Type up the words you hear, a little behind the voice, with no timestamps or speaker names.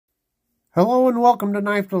Hello and welcome to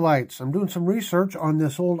Knife Delights. I'm doing some research on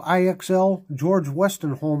this old IXL George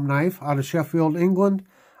Wostenholm knife out of Sheffield, England.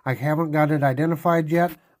 I haven't got it identified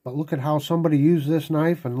yet, but look at how somebody used this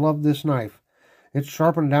knife and loved this knife. It's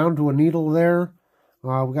sharpened down to a needle there.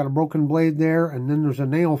 We've got a broken blade there, and then there's a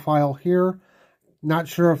nail file here. Not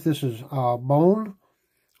sure if this is bone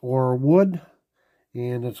or wood,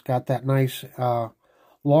 and it's got that nice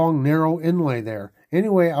long, narrow inlay there.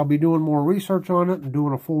 Anyway, I'll be doing more research on it and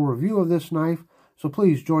doing a full review of this knife, so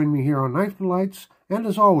please join me here on Knife Delights. And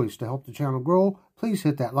as always, to help the channel grow, please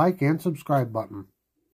hit that like and subscribe button.